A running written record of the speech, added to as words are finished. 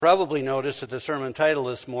Probably noticed that the sermon title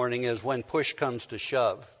this morning is When Push Comes to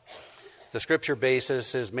Shove. The scripture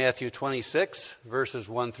basis is Matthew 26, verses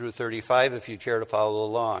 1 through 35, if you care to follow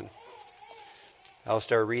along. I'll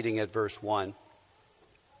start reading at verse 1.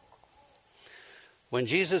 When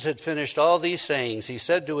Jesus had finished all these sayings, he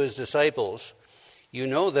said to his disciples, "You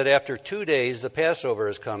know that after 2 days the Passover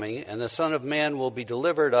is coming, and the Son of Man will be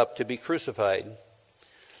delivered up to be crucified."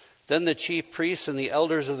 Then the chief priests and the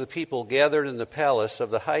elders of the people gathered in the palace of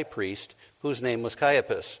the high priest, whose name was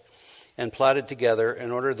Caiaphas, and plotted together in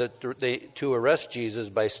order to arrest Jesus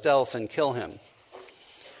by stealth and kill him.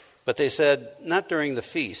 But they said, "Not during the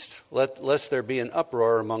feast, lest there be an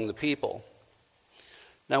uproar among the people."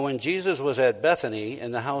 Now when Jesus was at Bethany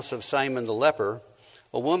in the house of Simon the leper,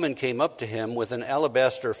 a woman came up to him with an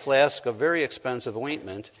alabaster flask of very expensive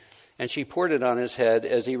ointment, and she poured it on his head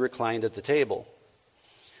as he reclined at the table.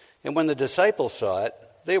 And when the disciples saw it,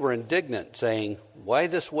 they were indignant, saying, "Why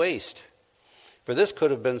this waste? For this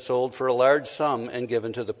could have been sold for a large sum and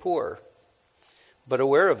given to the poor." But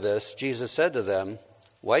aware of this, Jesus said to them,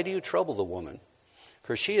 "Why do you trouble the woman?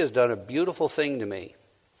 For she has done a beautiful thing to me.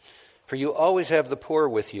 For you always have the poor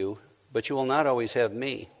with you, but you will not always have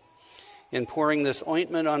me. In pouring this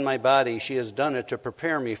ointment on my body, she has done it to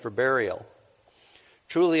prepare me for burial.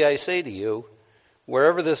 Truly I say to you,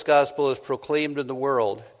 wherever this gospel is proclaimed in the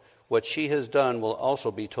world, what she has done will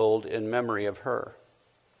also be told in memory of her."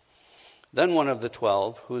 Then one of the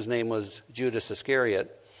 12, whose name was Judas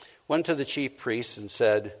Iscariot, went to the chief priests and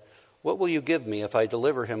said, "What will you give me if I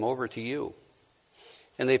deliver him over to you?"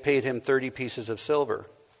 And they paid him 30 pieces of silver.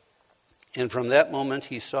 And from that moment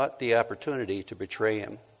he sought the opportunity to betray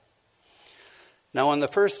him. Now on the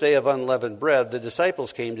first day of unleavened bread, the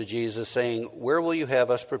disciples came to Jesus, saying, "Where will you have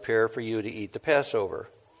us prepare for you to eat the Passover?"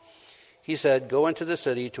 He said, "Go into the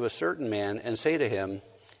city to a certain man and say to him,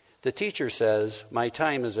 'The teacher says, my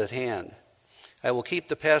time is at hand. I will keep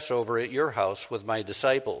the Passover at your house with my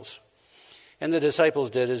disciples.' And the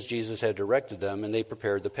disciples did as Jesus had directed them, and they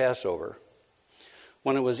prepared the Passover.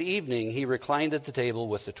 When it was evening, he reclined at the table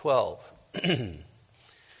with the 12. And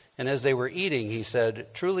as they were eating, he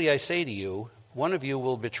said, 'Truly I say to you, one of you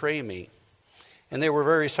will betray me.' And they were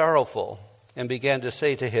very sorrowful, and began to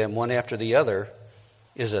say to him one after the other,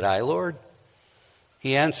 'Is it I, Lord?'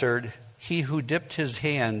 He answered, 'He who dipped his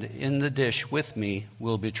hand in the dish with me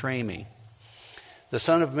will betray me. The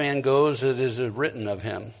Son of Man goes as it is written of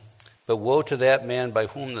him, but woe to that man by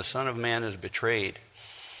whom the Son of Man is betrayed.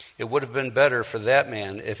 It would have been better for that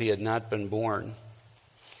man if he had not been born.'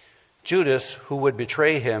 Judas, who would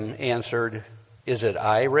betray him, answered, 'Is it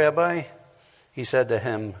I, Rabbi?' He said to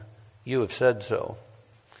him, 'You have said so.'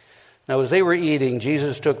 Now as they were eating,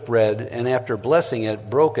 Jesus took bread, and after blessing it,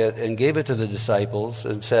 broke it, and gave it to the disciples,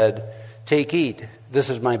 and said, 'Take, eat, this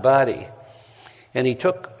is my body.' And he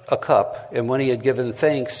took a cup, and when he had given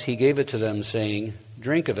thanks, he gave it to them, saying,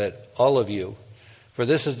 'Drink of it, all of you, for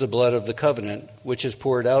this is the blood of the covenant, which is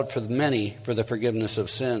poured out for many for the forgiveness of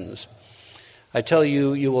sins. I tell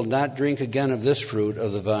you, you will not drink again of this fruit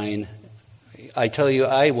of the vine. I tell you,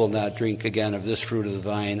 I will not drink again of this fruit of the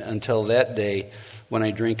vine until that day when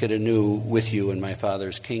I drink it anew with you in my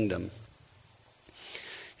Father's kingdom.'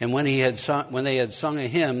 And when they had sung a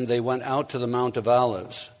hymn, they went out to the Mount of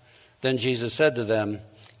Olives. Then Jesus said to them,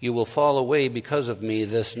 'You will fall away because of me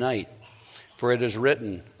this night. For it is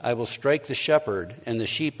written, I will strike the shepherd, and the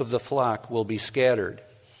sheep of the flock will be scattered.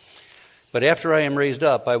 But after I am raised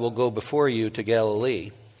up, I will go before you to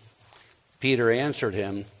Galilee.' Peter answered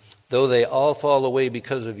him, 'Though they all fall away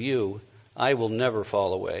because of you, I will never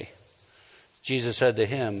fall away.' Jesus said to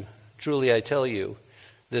him, 'Truly I tell you,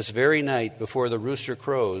 this very night before the rooster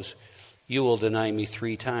crows, you will deny me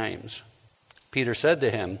 3 times.' Peter said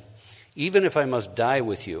to him, 'Even if I must die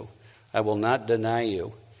with you, I will not deny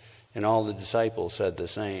you.' And all the disciples said the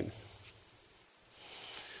same."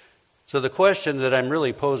 So the question that I'm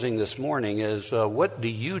really posing this morning is, what do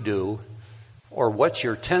you do, or what's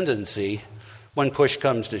your tendency when push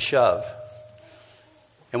comes to shove?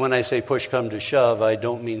 And when I say push come to shove, I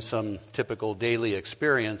don't mean some typical daily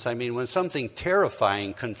experience. I mean when something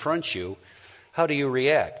terrifying confronts you, how do you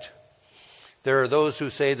react? There are those who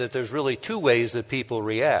say that there's really 2 ways that people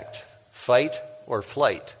react, fight or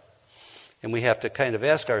flight. And we have to kind of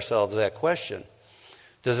ask ourselves that question.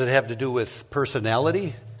 Does it have to do with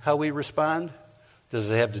personality, how we respond? Does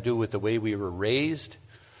it have to do with the way we were raised?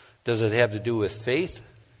 Does it have to do with faith?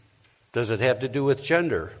 Does it have to do with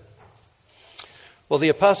gender? Well, the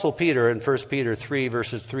Apostle Peter in 1 Peter 3,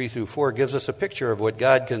 verses 3 through 4, gives us a picture of what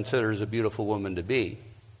God considers a beautiful woman to be.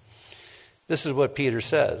 This is what Peter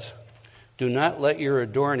says. "Do not let your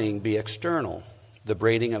adorning be external, the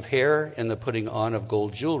braiding of hair and the putting on of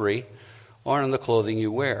gold jewelry, or on the clothing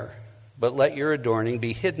you wear. But let your adorning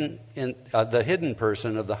be hidden in the hidden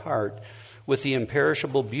person of the heart, with the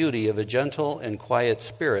imperishable beauty of a gentle and quiet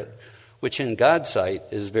spirit, which in God's sight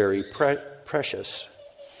is very precious.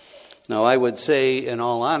 Now, I would say, in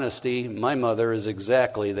all honesty, my mother is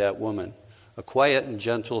exactly that woman, a quiet and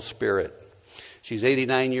gentle spirit. She's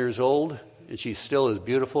 89 years old, and she still is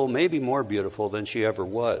beautiful, maybe more beautiful than she ever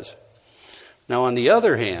was. Now, on the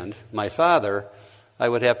other hand, my father, I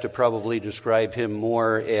would have to probably describe him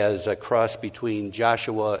more as a cross between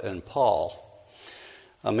Joshua and Paul.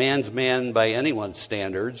 A man's man by anyone's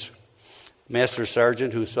standards, Master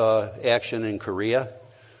Sergeant who saw action in Korea,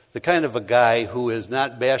 the kind of a guy who is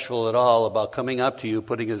not bashful at all about coming up to you,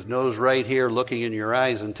 putting his nose right here, looking in your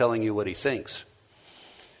eyes and telling you what he thinks.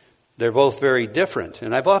 They're both very different,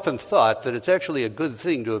 and I've often thought that it's actually a good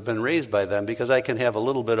thing to have been raised by them, because I can have a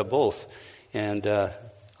little bit of both, and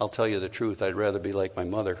I'll tell you the truth, I'd rather be like my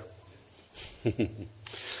mother.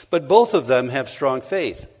 But both of them have strong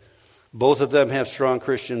faith. Both of them have strong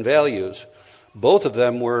Christian values. Both of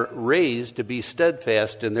them were raised to be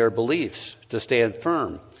steadfast in their beliefs, to stand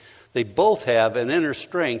firm. They both have an inner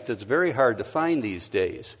strength that's very hard to find these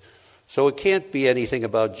days. So it can't be anything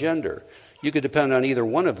about gender. You could depend on either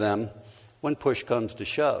one of them when push comes to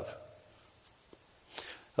shove.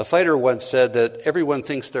 A fighter once said that everyone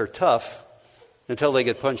thinks they're tough until they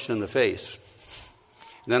get punched in the face.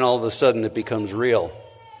 And then all of a sudden it becomes real.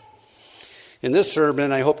 In this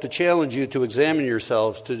sermon, I hope to challenge you to examine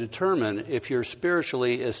yourselves to determine if you're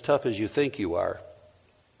spiritually as tough as you think you are,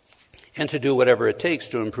 and to do whatever it takes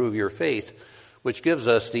to improve your faith, which gives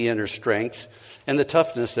us the inner strength and the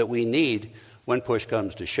toughness that we need when push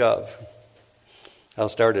comes to shove. I'll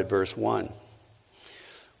start at verse 1.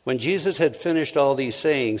 When Jesus had finished all these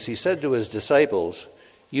sayings, he said to his disciples,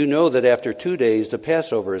 "You know that after 2 days the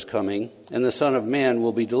Passover is coming, and the Son of Man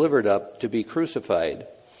will be delivered up to be crucified."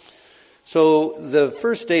 So the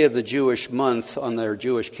first day of the Jewish month on their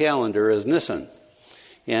Jewish calendar is Nisan.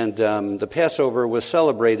 And the Passover was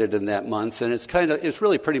celebrated in that month, and it's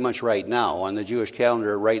really pretty much right now. On the Jewish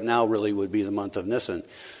calendar, right now really would be the month of Nisan.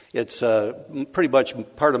 It's pretty much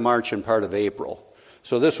part of March and part of April.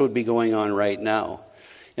 So this would be going on right now.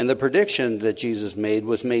 And the prediction that Jesus made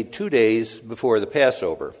was made 2 days before the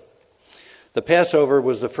Passover. The Passover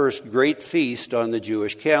was the first great feast on the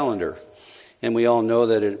Jewish calendar. And we all know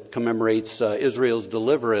that it commemorates Israel's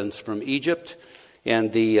deliverance from Egypt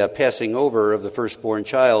and the passing over of the firstborn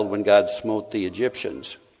child when God smote the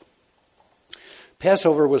Egyptians.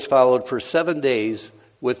 Passover was followed for 7 days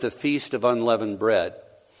with the Feast of Unleavened Bread.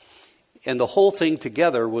 And the whole thing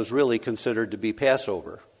together was really considered to be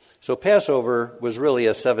Passover. So Passover was really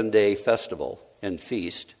a 7-day festival and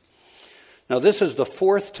feast. Now this is the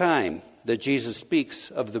 4th time that Jesus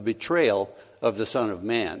speaks of the betrayal of the Son of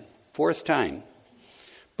Man. 4th time.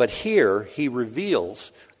 But here he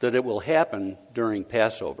reveals that it will happen during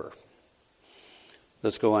Passover.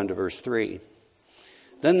 Let's go on to verse 3.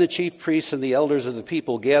 Then the chief priests and the elders of the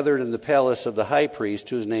people gathered in the palace of the high priest,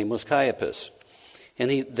 whose name was Caiaphas. And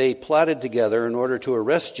they plotted together in order to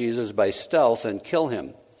arrest Jesus by stealth and kill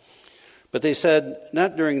him. But they said,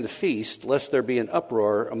 "Not during the feast, lest there be an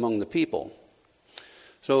uproar among the people."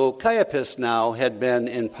 So Caiaphas now had been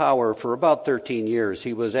in power for about 13 years.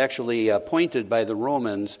 He was actually appointed by the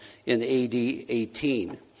Romans in AD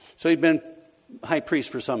 18. So he'd been high priest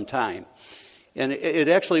for some time. And it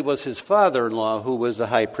actually was his father-in-law who was the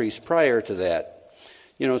high priest prior to that.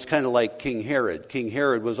 You know, it's kind of like King Herod. King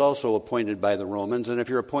Herod was also appointed by the Romans, and if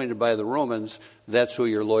you're appointed by the Romans, that's who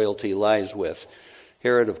your loyalty lies with.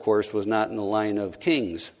 Herod, of course, was not in the line of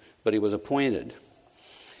kings, but he was appointed.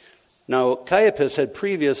 Now, Caiaphas had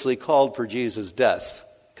previously called for Jesus' death.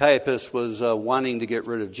 Caiaphas was wanting to get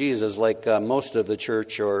rid of Jesus like most of the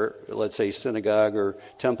church, or let's say synagogue or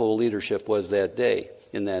temple leadership was that day,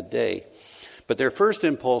 in that day. But their first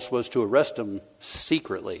impulse was to arrest him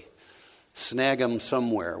secretly, snag him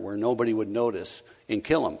somewhere where nobody would notice, and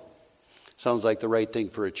kill him. Sounds like the right thing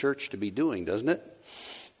for a church to be doing, doesn't it?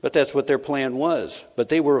 But that's what their plan was. But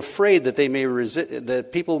they were afraid that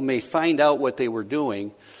that people may find out what they were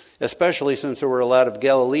doing, especially since there were a lot of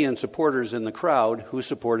Galilean supporters in the crowd who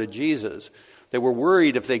supported Jesus. They were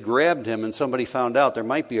worried if they grabbed him and somebody found out, there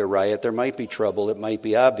might be a riot, there might be trouble, it might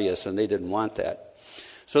be obvious, and they didn't want that.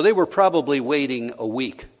 So they were probably waiting a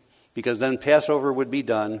week, because then Passover would be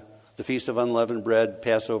done, the Feast of Unleavened Bread,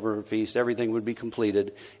 Passover feast, everything would be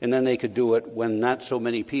completed, and then they could do it when not so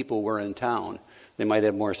many people were in town. They might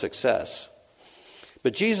have more success.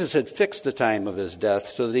 But Jesus had fixed the time of his death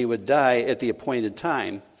so that he would die at the appointed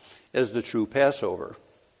time as the true Passover.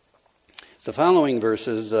 The following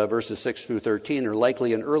verses, verses 6 through 13, are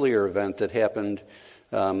likely an earlier event that happened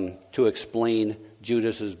to explain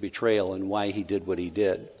Judas's betrayal and why he did what he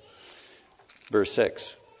did. Verse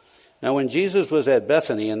 6. Now when Jesus was at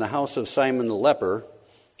Bethany in the house of Simon the leper,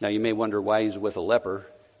 now you may wonder why he's with a leper,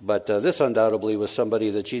 but this undoubtedly was somebody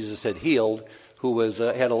that Jesus had healed who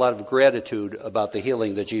had a lot of gratitude about the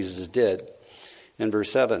healing that Jesus did. In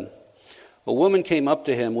verse 7, a woman came up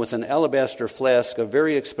to him with an alabaster flask of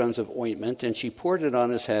very expensive ointment, and she poured it on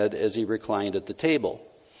his head as he reclined at the table.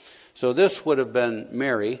 So this would have been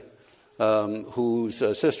Mary, whose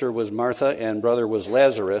sister was Martha and brother was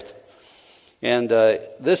Lazarus. And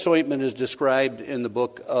this ointment is described in the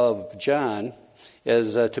book of John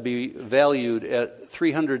as to be valued at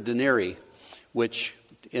 300 denarii, which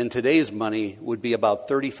in today's money would be about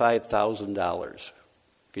 $35,000.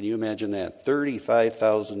 Can you imagine that?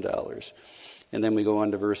 $35,000. And then we go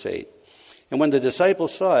on to verse 8. And when the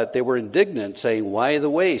disciples saw it, they were indignant, saying, "Why the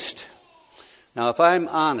waste?" Now, if I'm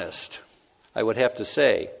honest, I would have to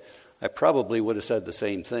say, I probably would have said the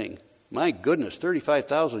same thing. My goodness,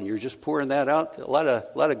 $35,000, you're just pouring that out? A lot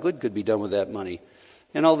of good could be done with that money.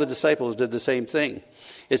 And all the disciples did the same thing.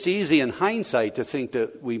 It's easy in hindsight to think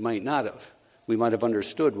that we might not have. We might have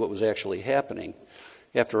understood what was actually happening.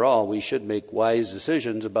 After all, we should make wise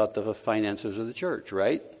decisions about the finances of the church,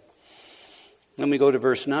 right? Then we go to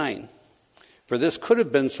verse 9. For this could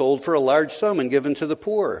have been sold for a large sum and given to the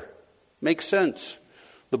poor. Makes sense.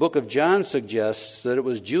 The book of John suggests that it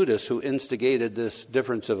was Judas who instigated this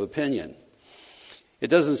difference of opinion. It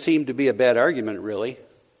doesn't seem to be a bad argument, really.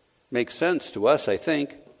 Makes sense to us, I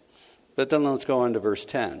think. But then let's go on to verse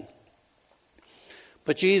 10.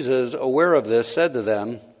 But Jesus, aware of this, said to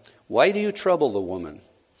them, "Why do you trouble the woman?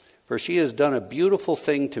 For she has done a beautiful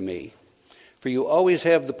thing to me. For you always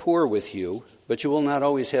have the poor with you, but you will not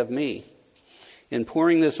always have me. In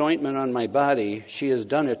pouring this ointment on my body, she has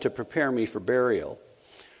done it to prepare me for burial.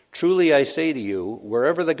 Truly I say to you,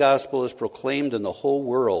 wherever the gospel is proclaimed in the whole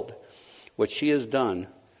world, what she has done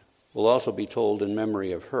will also be told in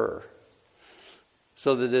memory of her."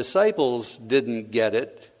 So the disciples didn't get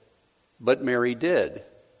it, but Mary did.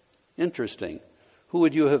 Interesting. Who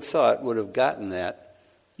would you have thought would have gotten that?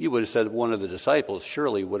 You would have said one of the disciples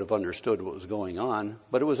surely would have understood what was going on,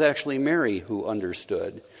 but it was actually Mary who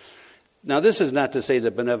understood. Now, this is not to say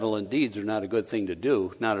that benevolent deeds are not a good thing to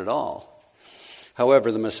do, not at all.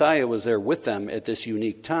 However, the Messiah was there with them at this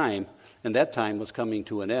unique time, and that time was coming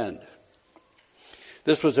to an end.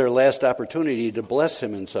 This was their last opportunity to bless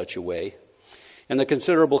him in such a way, and the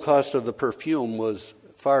considerable cost of the perfume was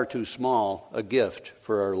far too small a gift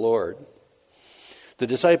for our Lord. The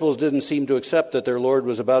disciples didn't seem to accept that their Lord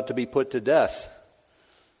was about to be put to death,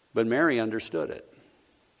 but Mary understood it.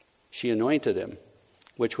 She anointed him,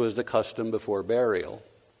 which was the custom before burial.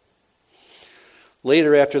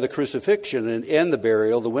 Later, after the crucifixion and the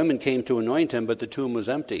burial, the women came to anoint him, but the tomb was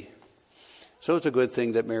empty. So it's a good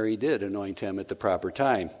thing that Mary did anoint him at the proper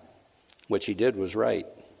time. What she did was right.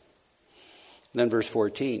 Then verse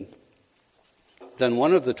 14. Then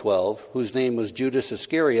one of the 12, whose name was Judas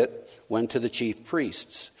Iscariot, went to the chief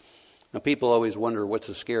priests. Now people always wonder, what's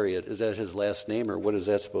Iscariot? Is that his last name, or what is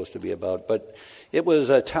that supposed to be about? But it was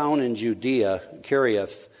a town in Judea,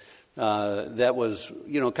 Kerioth, that was,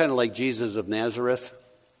 kind of like Jesus of Nazareth.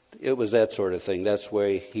 It was that sort of thing. That's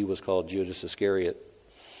why he was called Judas Iscariot.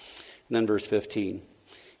 And then verse 15.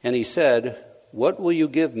 And he said, "What will you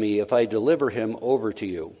give me if I deliver him over to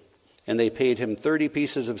you?" And they paid him 30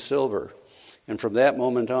 pieces of silver. And from that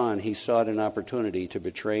moment on, he sought an opportunity to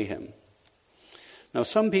betray him. Now,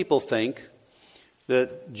 some people think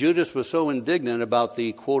that Judas was so indignant about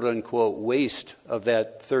the quote-unquote waste of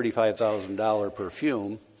that $35,000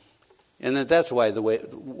 perfume, and that's why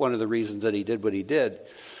one of the reasons that he did what he did.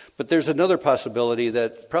 But there's another possibility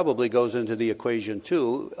that probably goes into the equation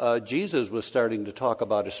too. Jesus was starting to talk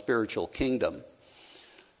about a spiritual kingdom.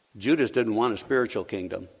 Judas didn't want a spiritual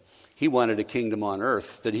kingdom. He wanted a kingdom on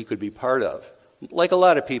earth that he could be part of. Like a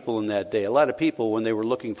lot of people in that day, a lot of people, when they were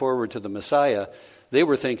looking forward to the Messiah, they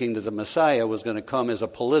were thinking that the Messiah was going to come as a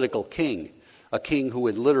political king, a king who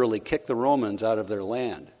would literally kick the Romans out of their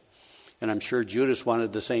land. And I'm sure Judas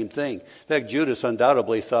wanted the same thing. In fact, Judas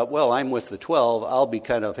undoubtedly thought, well, I'm with the 12.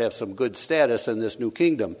 I'll have some good status in this new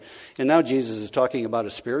kingdom. And now Jesus is talking about a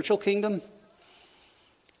spiritual kingdom?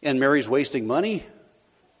 And Mary's wasting money?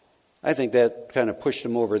 I think that kind of pushed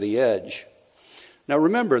him over the edge. Now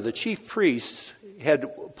remember, the chief priests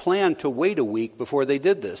had planned to wait a week before they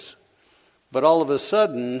did this. But all of a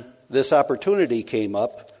sudden, this opportunity came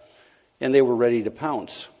up, and they were ready to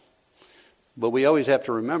pounce. But we always have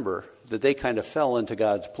to remember that they kind of fell into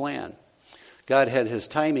God's plan. God had his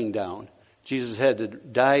timing down, Jesus had to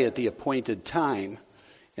die at the appointed time,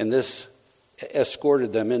 and this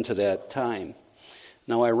escorted them into that time.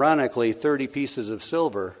 Now, ironically, 30 pieces of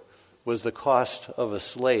silver was the cost of a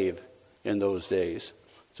slave in those days.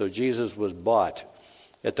 So Jesus was bought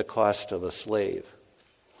at the cost of a slave.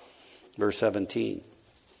 Verse 17.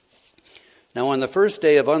 Now on the first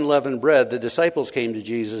day of unleavened bread, the disciples came to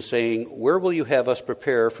Jesus saying, "Where will you have us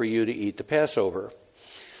prepare for you to eat the Passover?"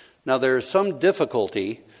 Now there is some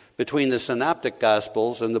difficulty between the Synoptic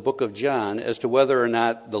Gospels and the book of John as to whether or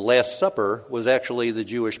not the Last Supper was actually the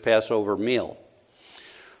Jewish Passover meal,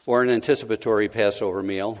 or an anticipatory Passover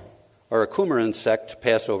meal, or a Qumran sect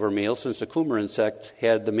Passover meal, since the Qumran sect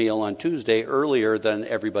had the meal on Tuesday earlier than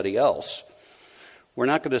everybody else. We're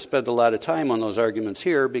not going to spend a lot of time on those arguments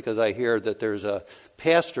here because I hear that there's a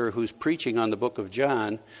pastor who's preaching on the book of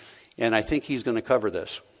John, and I think he's going to cover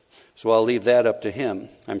this. So I'll leave that up to him.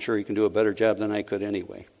 I'm sure he can do a better job than I could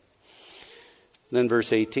anyway. Then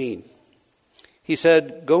verse 18. He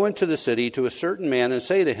said, "Go into the city to a certain man and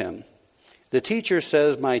say to him, 'The teacher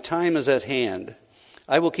says, my time is at hand.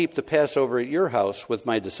 I will keep the Passover at your house with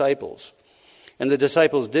my disciples.' And the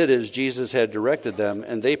disciples did as Jesus had directed them,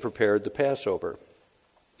 and they prepared the Passover."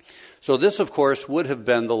 So this, of course, would have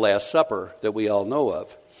been the Last Supper that we all know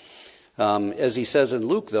of. As he says in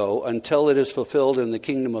Luke, though, "Until it is fulfilled in the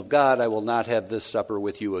kingdom of God, I will not have this supper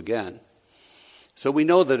with you again." So we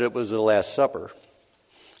know that it was the Last Supper.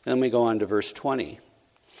 And then we go on to verse 20.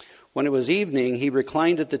 "When it was evening, he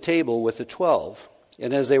reclined at the table with the 12.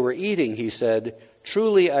 And as they were eating, he said,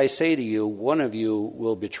 'Truly I say to you, one of you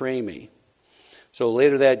will betray me.' So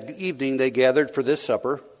later that evening, they gathered for this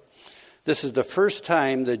supper. This is the first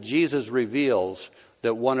time that Jesus reveals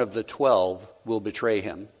that one of the 12 will betray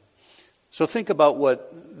him. So think about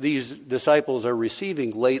what these disciples are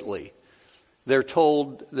receiving lately. They're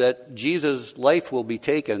told that Jesus' life will be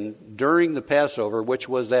taken during the Passover, which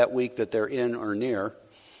was that week that they're in or near.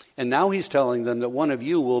 And now he's telling them that one of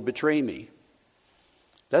you will betray me.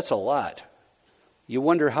 That's a lot. You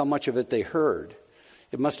wonder how much of it they heard.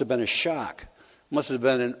 It must have been a shock. It must have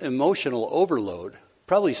been an emotional overload.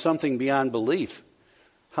 Probably something beyond belief.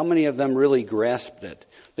 How many of them really grasped it?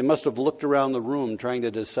 They must have looked around the room trying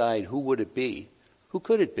to decide who would it be? Who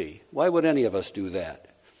could it be? Why would any of us do that?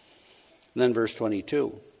 And then verse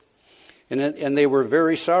 22. And they were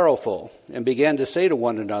very sorrowful and began to say to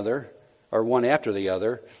one another, or one after the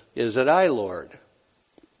other, "Is it I, Lord?"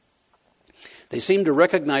 They seem to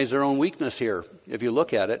recognize their own weakness here, if you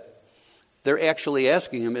look at it. They're actually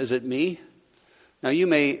asking him, "Is it me?" Now, you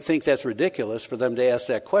may think that's ridiculous for them to ask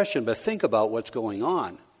that question, but think about what's going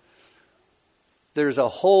on. There's a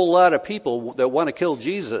whole lot of people that want to kill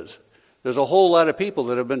Jesus. There's a whole lot of people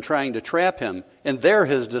that have been trying to trap him, and they're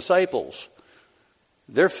his disciples.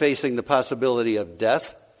 They're facing the possibility of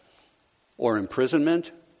death or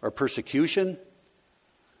imprisonment or persecution.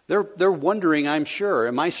 They're wondering, I'm sure,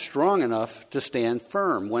 am I strong enough to stand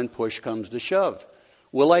firm when push comes to shove?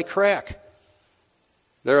 Will I crack?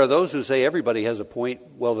 There are those who say everybody has a point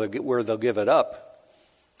where they'll give it up.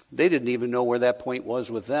 They didn't even know where that point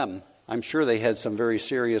was with them. I'm sure they had some very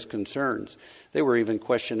serious concerns. They were even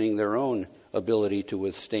questioning their own ability to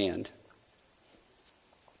withstand.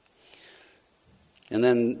 And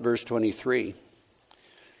then verse 23.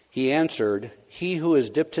 He answered, "He who has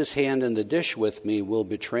dipped his hand in the dish with me will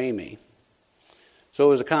betray me." So it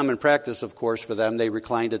was a common practice, of course, for them. They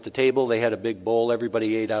reclined at the table. They had a big bowl.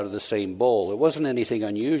 Everybody ate out of the same bowl. It wasn't anything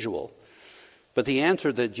unusual. But the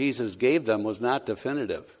answer that Jesus gave them was not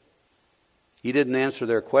definitive. He didn't answer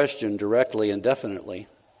their question directly and definitely.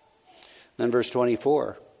 Then verse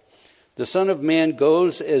 24. "The Son of Man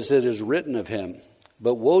goes as it is written of him,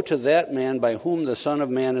 but woe to that man by whom the Son of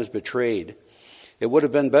Man is betrayed. It would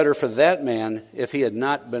have been better for that man if he had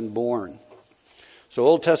not been born." So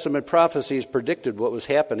Old Testament prophecies predicted what was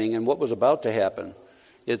happening and what was about to happen.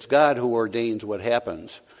 It's God who ordains what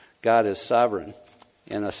happens. God is sovereign,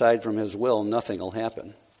 and aside from his will, nothing will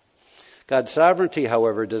happen. God's sovereignty,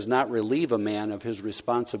 however, does not relieve a man of his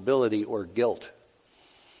responsibility or guilt.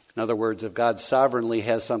 In other words, if God sovereignly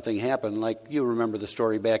has something happen, like you remember the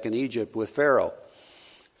story back in Egypt with Pharaoh.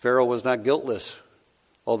 Pharaoh was not guiltless,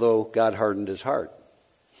 although God hardened his heart.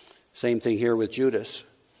 Same thing here with Judas.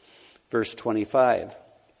 Verse 25.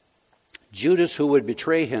 Judas, who would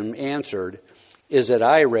betray him, answered, "Is it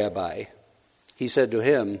I, Rabbi?" He said to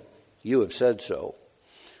him, "You have said so."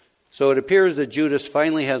 So it appears that Judas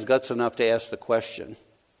finally has guts enough to ask the question.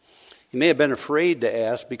 He may have been afraid to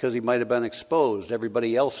ask because he might have been exposed.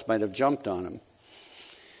 Everybody else might have jumped on him.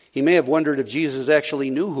 He may have wondered if Jesus actually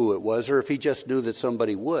knew who it was or if he just knew that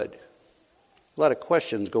somebody would. A lot of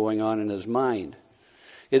questions going on in his mind.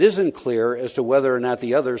 It isn't clear as to whether or not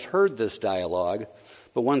the others heard this dialogue,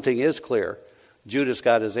 but one thing is clear. Judas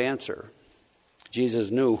got his answer. Jesus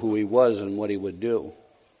knew who he was and what he would do.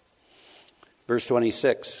 Verse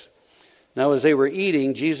 26. Now as they were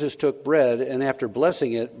eating, Jesus took bread, and after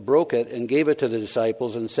blessing it, broke it and gave it to the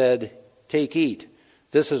disciples and said, "Take, eat.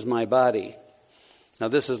 This is my body." Now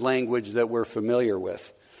this is language that we're familiar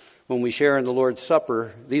with. When we share in the Lord's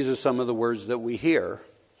Supper, these are some of the words that we hear.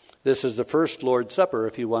 This is the first Lord's Supper,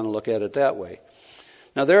 if you want to look at it that way.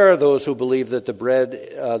 Now there are those who believe that the bread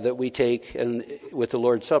that we take and with the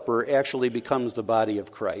Lord's Supper actually becomes the body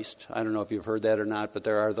of Christ. I don't know if you've heard that or not, but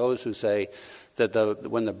there are those who say that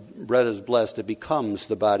when the bread is blessed, it becomes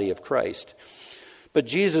the body of Christ. But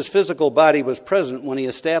Jesus' physical body was present when he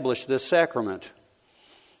established this sacrament.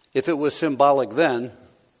 If it was symbolic then,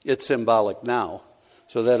 it's symbolic now.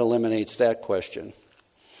 So that eliminates that question.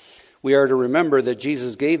 We are to remember that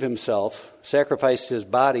Jesus gave himself, sacrificed his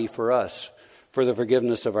body for us, for the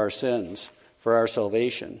forgiveness of our sins, for our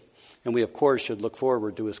salvation. And we, of course, should look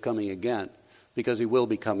forward to his coming again, because he will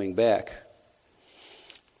be coming back.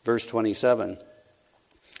 Verse 27.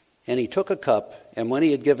 And he took a cup, and when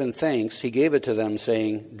he had given thanks, he gave it to them,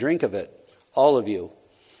 saying, "Drink of it, all of you,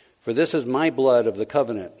 for this is my blood of the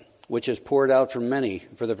covenant, which is poured out for many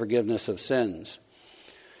for the forgiveness of sins."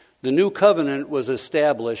 The new covenant was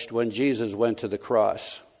established when Jesus went to the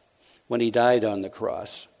cross, when he died on the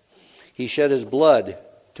cross. He shed his blood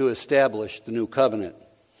to establish the new covenant.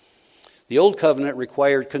 The old covenant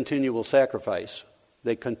required continual sacrifice.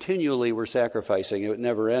 They continually were sacrificing. It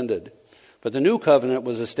never ended. But the new covenant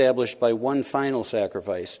was established by one final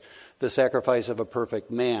sacrifice, the sacrifice of a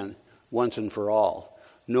perfect man, once and for all.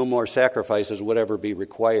 No more sacrifices would ever be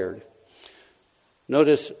required.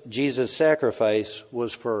 Notice Jesus' sacrifice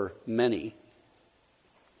was for many.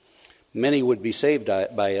 Many would be saved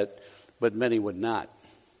by it, but many would not.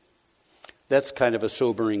 That's kind of a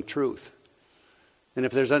sobering truth. And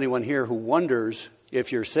if there's anyone here who wonders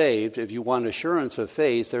if you're saved, if you want assurance of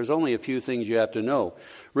faith, there's only a few things you have to know.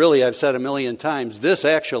 Really, I've said a million times, this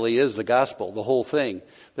actually is the gospel, the whole thing.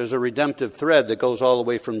 There's a redemptive thread that goes all the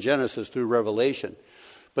way from Genesis through Revelation.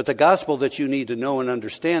 But the gospel that you need to know and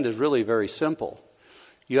understand is really very simple.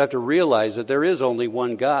 You have to realize that there is only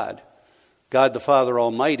one God, God the Father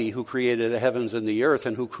Almighty, who created the heavens and the earth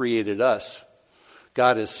and who created us.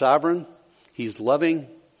 God is sovereign, he's loving,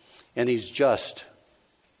 and he's just.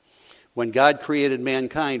 When God created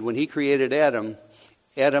mankind, when he created Adam,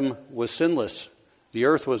 Adam was sinless. The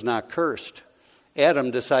earth was not cursed.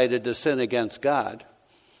 Adam decided to sin against God.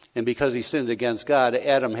 And because he sinned against God,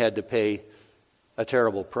 Adam had to pay a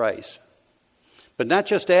terrible price. But not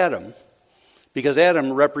just Adam, because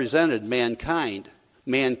Adam represented mankind.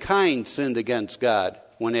 Mankind sinned against God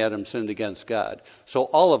when Adam sinned against God. So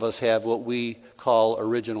all of us have what we call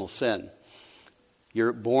original sin.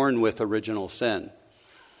 You're born with original sin.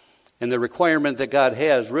 And the requirement that God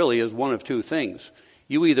has really is one of two things.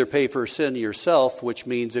 You either pay for sin yourself, which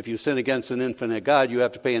means if you sin against an infinite God, you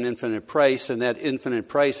have to pay an infinite price, and that infinite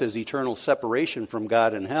price is eternal separation from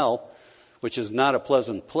God in hell, which is not a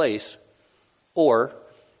pleasant place, or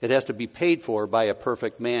it has to be paid for by a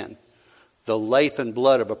perfect man. The life and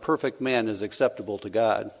blood of a perfect man is acceptable to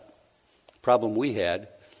God. The problem we had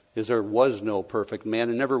is there was no perfect man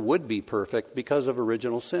and never would be perfect because of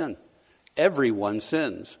original sin. Everyone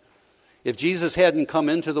sins. If Jesus hadn't come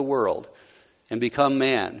into the world and become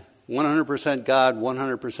man, 100% God,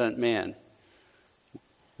 100% man,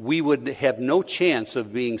 we would have no chance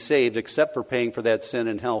of being saved except for paying for that sin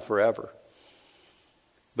in hell forever.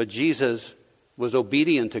 But Jesus was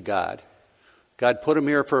obedient to God. God put him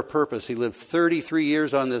here for a purpose. He lived 33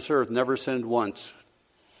 years on this earth, never sinned once,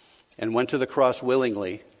 and went to the cross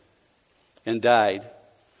willingly and died.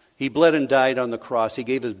 He bled and died on the cross. He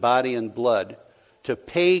gave his body and blood to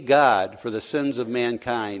pay God for the sins of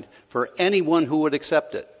mankind, for anyone who would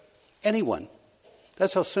accept it. Anyone.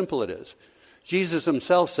 That's how simple it is. Jesus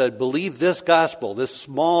himself said, believe this gospel, this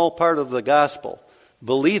small part of the gospel.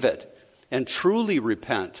 Believe it and truly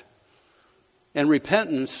repent. And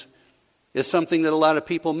repentance is something that a lot of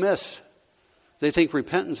people miss. They think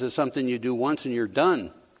repentance is something you do once and you're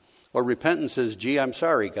done. Or repentance is, gee, I'm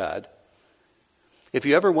sorry, God. If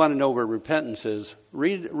you ever want to know what repentance is,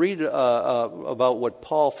 read about what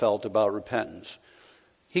Paul felt about repentance.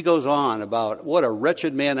 He goes on about what a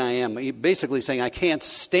wretched man I am. He basically saying, I can't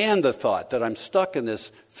stand the thought that I'm stuck in this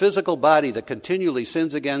physical body that continually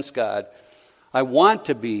sins against God. I want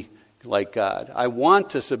to be like God. I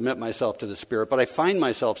want to submit myself to the Spirit, but I find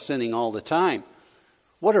myself sinning all the time.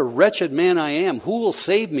 What a wretched man I am. Who will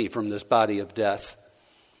save me from this body of death?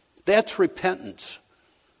 That's repentance.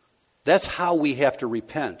 That's how we have to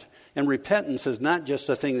repent. And repentance is not just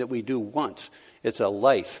a thing that we do once. It's a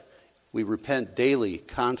life. We repent daily,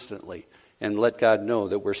 constantly, and let God know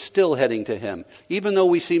that we're still heading to Him. Even though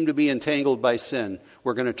we seem to be entangled by sin,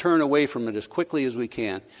 we're going to turn away from it as quickly as we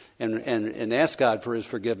can and ask God for His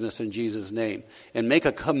forgiveness in Jesus' name. And make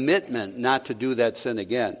a commitment not to do that sin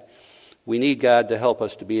again. We need God to help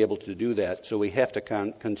us to be able to do that, so we have to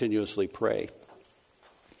continuously pray.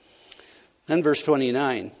 Then verse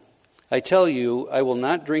 29, I tell you, I will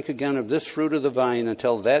not drink again of this fruit of the vine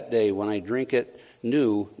until that day when I drink it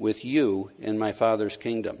new with you in my Father's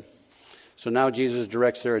kingdom. So now Jesus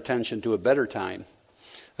directs their attention to a better time,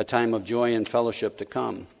 a time of joy and fellowship to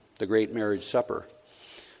come, the great marriage supper.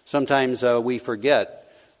 Sometimes we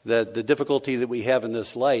forget that the difficulty that we have in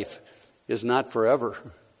this life is not forever.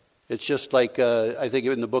 It's just like, I think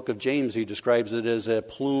in the book of James, he describes it as a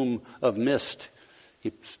plume of mist.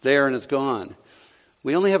 It's there and it's gone.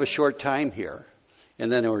 We only have a short time here,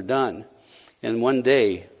 and then we're done. And one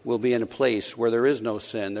day we'll be in a place where there is no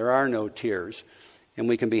sin, there are no tears, and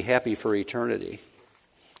we can be happy for eternity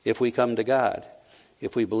if we come to God,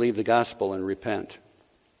 if we believe the gospel and repent.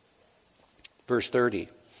 Verse 30,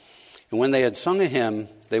 and when they had sung a hymn,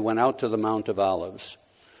 they went out to the Mount of Olives.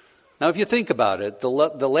 Now, if you think about it, the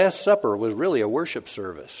Last Supper was really a worship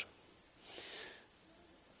service.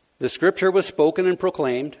 The Scripture was spoken and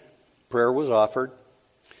proclaimed. Prayer was offered.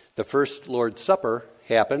 The first Lord's Supper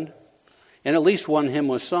happened. And at least one hymn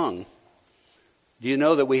was sung. Do you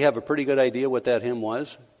know that we have a pretty good idea what that hymn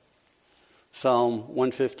was? Psalm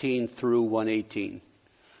 115 through 118.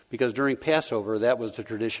 Because during Passover, that was the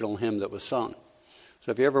traditional hymn that was sung.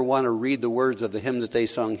 So if you ever want to read the words of the hymn that they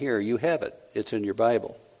sung here, you have it. It's in your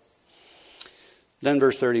Bible. Then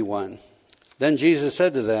verse 31. Then Jesus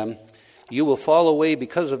said to them, you will fall away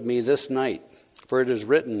because of me this night. For it is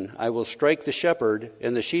written, I will strike the shepherd,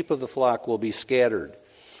 and the sheep of the flock will be scattered.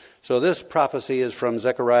 So this prophecy is from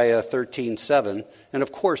Zechariah 13:7, and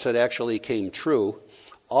of course it actually came true.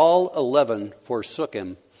 All 11 forsook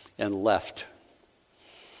him and left.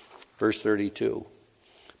 Verse 32.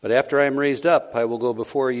 But after I am raised up, I will go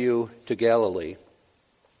before you to Galilee.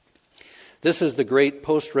 This is the great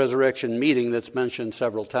post-resurrection meeting that's mentioned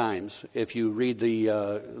several times. If you read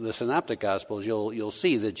the Synoptic Gospels, you'll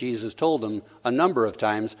see that Jesus told them a number of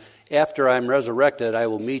times, after I'm resurrected, I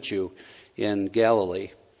will meet you in Galilee.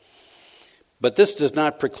 But this does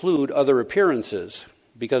not preclude other appearances,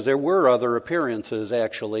 because there were other appearances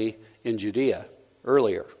actually in Judea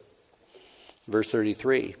earlier. Verse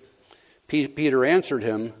 33. Peter answered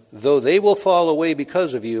him, though they will fall away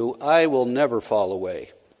because of you, I will never fall away.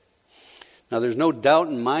 Now, there's no doubt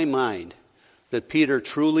in my mind that Peter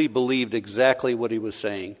truly believed exactly what he was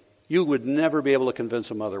saying. You would never be able to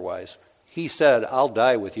convince him otherwise. He said, I'll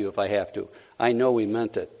die with you if I have to. I know he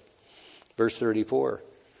meant it. Verse 34.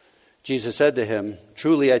 Jesus said to him,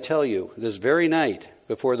 truly I tell you, this very night,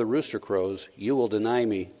 before the rooster crows, you will deny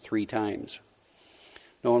me 3 times.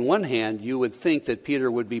 Now, on one hand, you would think that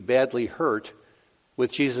Peter would be badly hurt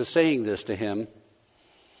with Jesus saying this to him,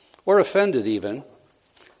 or offended even.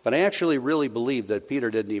 But I actually really believe that Peter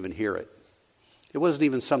didn't even hear it. It wasn't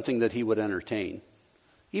even something that he would entertain.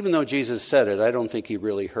 Even though Jesus said it, I don't think he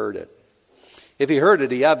really heard it. If he heard it,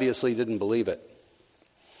 he obviously didn't believe it.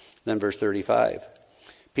 Then verse 35.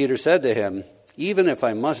 Peter said to him, even if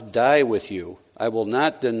I must die with you, I will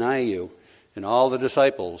not deny you. And all the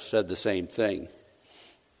disciples said the same thing.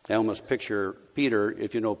 I almost picture Peter,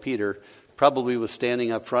 if you know Peter, probably was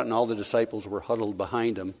standing up front and all the disciples were huddled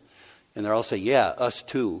behind him. And they're all saying, yeah, us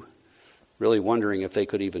too, really wondering if they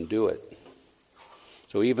could even do it.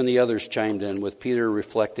 So even the others chimed in, with Peter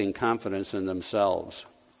reflecting confidence in themselves.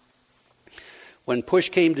 When push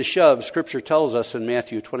came to shove, Scripture tells us in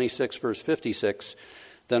Matthew 26, verse 56,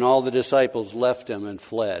 then all the disciples left him and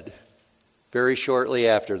fled. Very shortly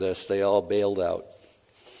after this, they all bailed out.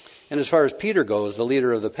 And as far as Peter goes, the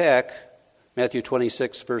leader of the pack, Matthew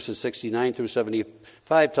 26, verses 69 through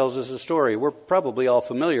 75 tells us a story. We're probably all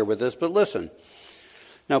familiar with this, but listen.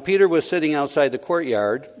 Now Peter was sitting outside the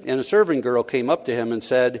courtyard, and a servant girl came up to him and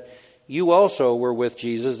said, you also were with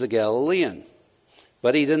Jesus the Galilean.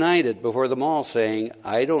 But he denied it before them all, saying,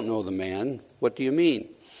 I don't know the man. What do you mean?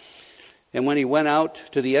 And when he went out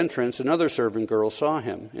to the entrance, another servant girl saw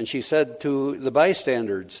him, and she said to the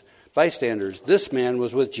bystanders, this man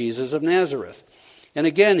was with Jesus of Nazareth. And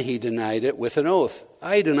again he denied it with an oath.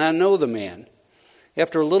 I do not know the man.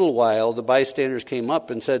 After a little while, the bystanders came up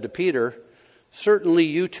and said to Peter, certainly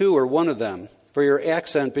you too are one of them, for your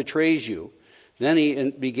accent betrays you. Then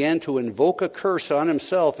he began to invoke a curse on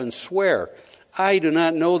himself and swear, I do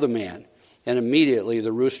not know the man. And immediately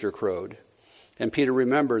the rooster crowed. And Peter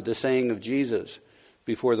remembered the saying of Jesus,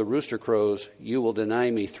 before the rooster crows, you will deny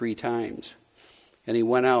me 3 times. And he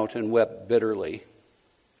went out and wept bitterly.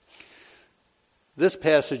 This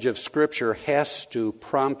passage of Scripture has to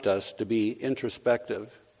prompt us to be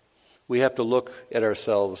introspective. We have to look at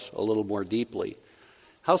ourselves a little more deeply.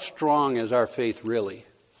 How strong is our faith really?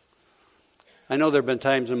 I know there have been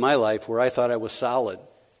times in my life where I thought I was solid,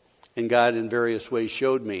 and God in various ways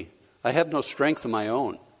showed me I have no strength of my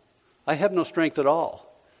own. I have no strength at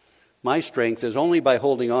all. My strength is only by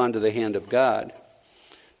holding on to the hand of God.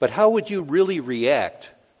 But how would you really react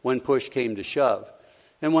when push came to shove?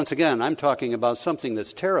 And once again, I'm talking about something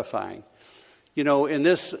that's terrifying. You know, in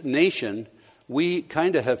this nation, we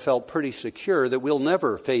kind of have felt pretty secure that we'll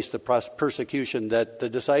never face the persecution that the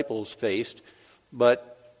disciples faced,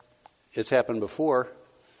 but it's happened before,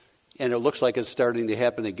 and it looks like it's starting to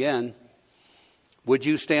happen again. Would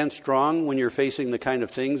you stand strong when you're facing the kind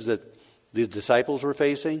of things that the disciples were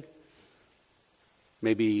facing?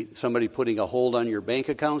 Maybe somebody putting a hold on your bank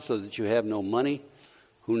account so that you have no money.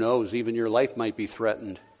 Who knows, even your life might be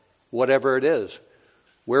threatened. Whatever it is,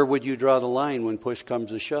 where would you draw the line when push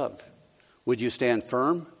comes to shove? Would you stand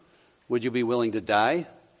firm? Would you be willing to die?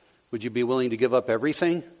 Would you be willing to give up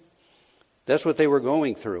everything? That's what they were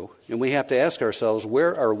going through. And we have to ask ourselves,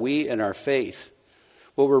 where are we in our faith?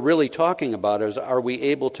 What we're really talking about is, are we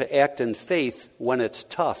able to act in faith when it's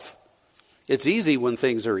tough? It's easy when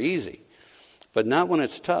things are easy, but not when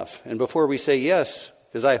it's tough. And before we say yes,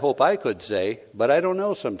 as I hope I could say, but I don't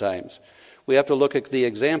know sometimes, we have to look at the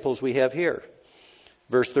examples we have here.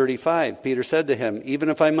 Verse 35, Peter said to him, even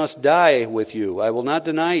if I must die with you, I will not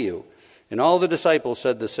deny you. And all the disciples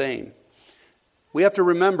said the same. We have to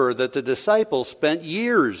remember that the disciples spent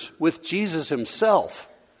years with Jesus himself.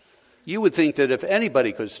 You would think that if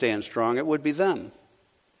anybody could stand strong, it would be them.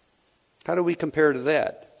 How do we compare to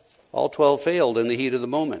that? All 12 failed in the heat of the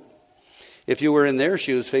moment. If you were in their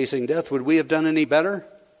shoes facing death, would we have done any better?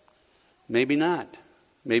 Maybe not.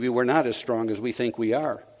 Maybe we're not as strong as we think we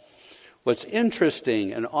are. What's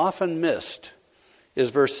interesting and often missed is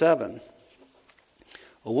verse 7.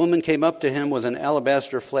 A woman came up to him with an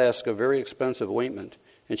alabaster flask of very expensive ointment,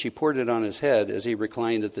 and she poured it on his head as he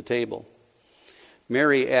reclined at the table.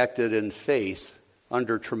 Mary acted in faith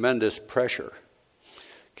under tremendous pressure.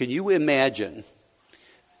 Can you imagine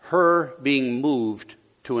her being moved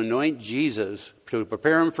to anoint Jesus, to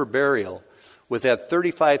prepare him for burial, with that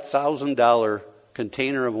 $35,000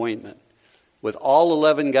 container of ointment, with all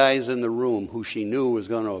 11 guys in the room who she knew was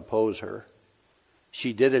going to oppose her?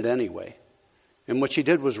 She did it anyway. And what she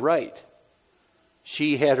did was right.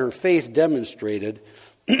 She had her faith demonstrated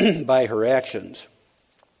by her actions.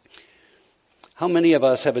 How many of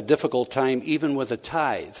us have a difficult time even with a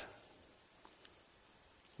tithe,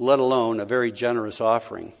 let alone a very generous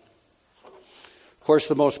offering? Of course,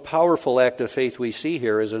 the most powerful act of faith we see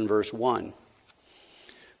here is in verse 1.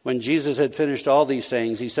 When Jesus had finished all these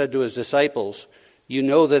sayings, he said to his disciples, you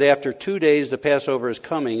know that after 2 days the Passover is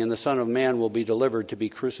coming and the Son of Man will be delivered to be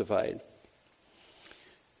crucified.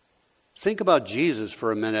 Think about Jesus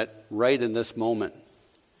for a minute right in this moment.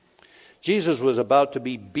 Jesus was about to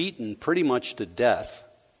be beaten pretty much to death,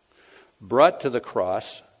 brought to the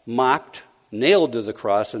cross, mocked, nailed to the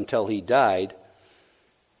cross until he died.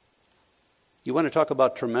 You want to talk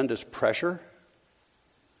about tremendous pressure?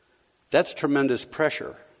 That's tremendous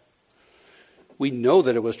pressure. We know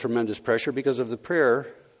that it was tremendous pressure because of the prayer,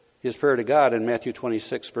 his prayer to God in Matthew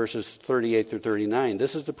 26, verses 38 through 39.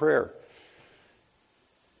 This is the prayer.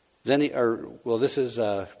 Let me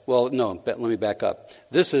back up.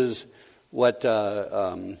 This is what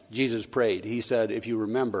Jesus prayed. He said, if you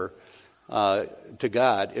remember, to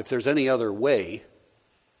God, if there's any other way,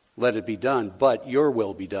 let it be done, but your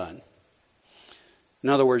will be done. In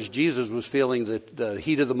other words, Jesus was feeling the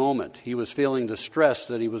heat of the moment. He was feeling the stress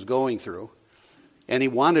that he was going through. And he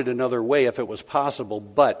wanted another way if it was possible,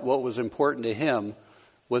 but what was important to him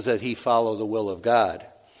was that he follow the will of God.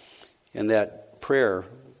 And that prayer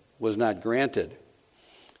was not granted.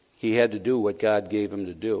 He had to do what God gave him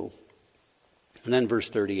to do. And then verse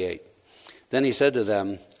 38. Then he said to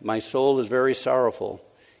them, my soul is very sorrowful,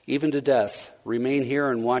 even to death. Remain here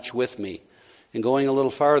and watch with me. And going a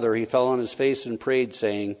little farther, he fell on his face and prayed,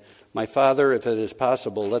 saying, my Father, if it is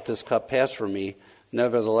possible, let this cup pass from me.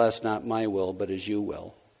 Nevertheless, not my will, but as you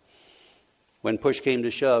will. When push came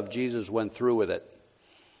to shove, Jesus went through with it.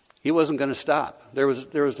 He wasn't going to stop. There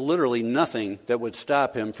was literally nothing that would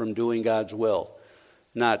stop him from doing God's will.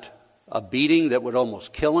 Not a beating that would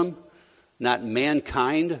almost kill him. Not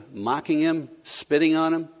mankind mocking him, spitting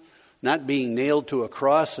on him. Not being nailed to a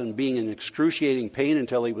cross and being in excruciating pain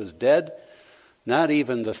until he was dead. Not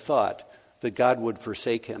even the thought that God would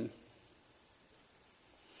forsake him.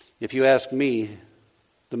 If you ask me,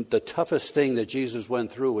 the toughest thing that Jesus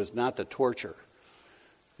went through was not the torture.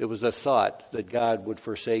 It was the thought that God would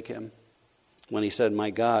forsake him when he said,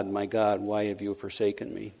 my God, why have you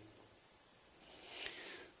forsaken me?"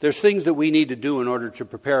 There's things that we need to do in order to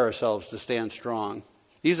prepare ourselves to stand strong.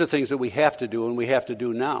 These are things that we have to do, and we have to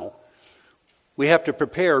do now. We have to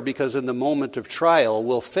prepare because in the moment of trial,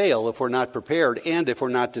 we'll fail if we're not prepared and if we're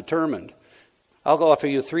not determined. I'll offer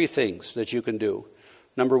you 3 things that you can do.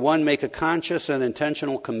 Number 1, make a conscious and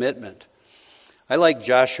intentional commitment. I like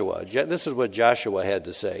Joshua. This is what Joshua had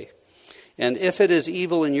to say. "And if it is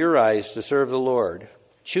evil in your eyes to serve the Lord,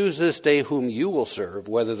 choose this day whom you will serve,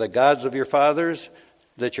 whether the gods of your fathers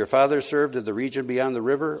that your fathers served in the region beyond the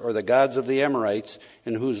river, or the gods of the Amorites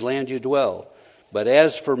in whose land you dwell. But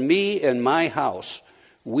as for me and my house,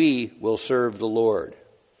 we will serve the Lord."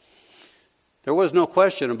 There was no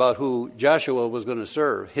question about who Joshua was going to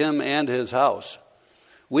serve, him and his house.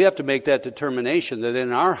 We have to make that determination that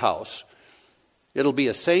in our house, it'll be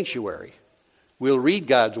a sanctuary. We'll read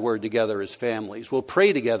God's word together as families. We'll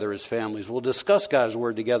pray together as families. We'll discuss God's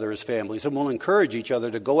word together as families. And we'll encourage each other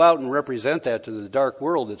to go out and represent that to the dark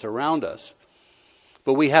world that's around us.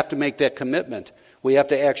 But we have to make that commitment. We have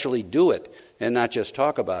to actually do it and not just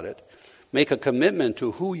talk about it. Make a commitment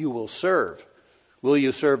to who you will serve. Will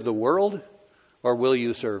you serve the world or will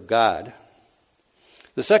you serve God?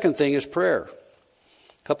 The second thing is prayer.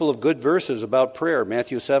 A couple of good verses about prayer.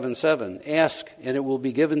 Matthew 7:7. "Ask and it will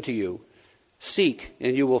be given to you. Seek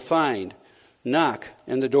and you will find. Knock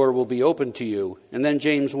and the door will be opened to you." And then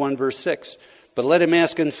James 1 verse 6. "But let him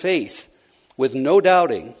ask in faith with no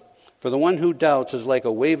doubting. For the one who doubts is like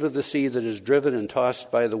a wave of the sea that is driven and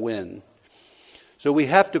tossed by the wind." So we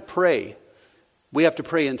have to pray. We have to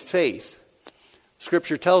pray in faith.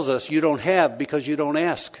 Scripture tells us you don't have because you don't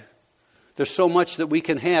ask. There's so much that we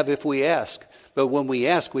can have if we ask. But when we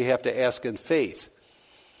ask, we have to ask in faith.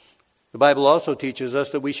 The Bible also teaches us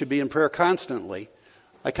that we should be in prayer constantly.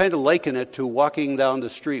 I kind of liken it to walking down the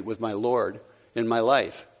street with my Lord in my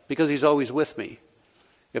life because he's always with me.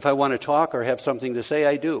 If I want to talk or have something to say,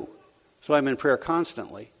 I do. So I'm in prayer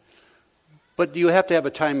constantly. But you have to have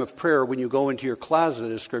a time of prayer when you go into your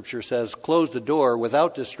closet, as Scripture says. Close the door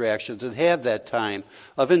without distractions and have that time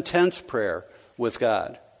of intense prayer with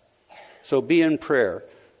God. So be in prayer.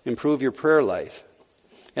 Improve your prayer life.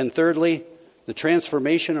 And thirdly, the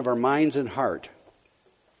transformation of our minds and heart.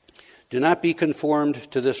 Do not be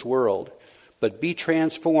conformed to this world, but be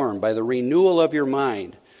transformed by the renewal of your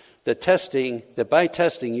mind, that by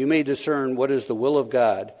testing you may discern what is the will of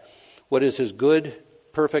God, what is his good,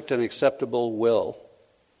 perfect, and acceptable will.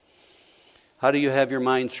 How do you have your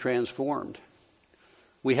minds transformed?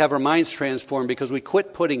 We have our minds transformed because we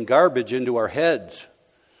quit putting garbage into our heads.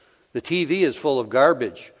 The TV is full of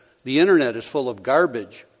garbage. The internet is full of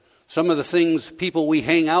garbage. Some of the things people we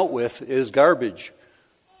hang out with is garbage.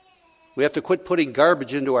 We have to quit putting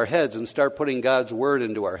garbage into our heads and start putting God's word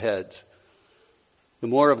into our heads. The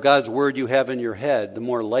more of God's word you have in your head, the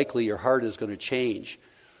more likely your heart is going to change.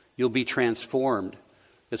 You'll be transformed.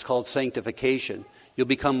 It's called sanctification. You'll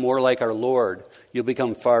become more like our Lord. You'll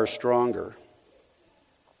become far stronger.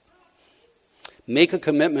 Make a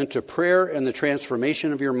commitment to prayer and the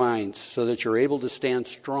transformation of your minds so that you're able to stand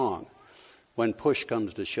strong when push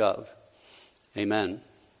comes to shove. Amen.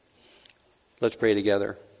 Let's pray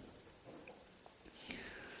together.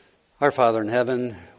 Our Father in heaven,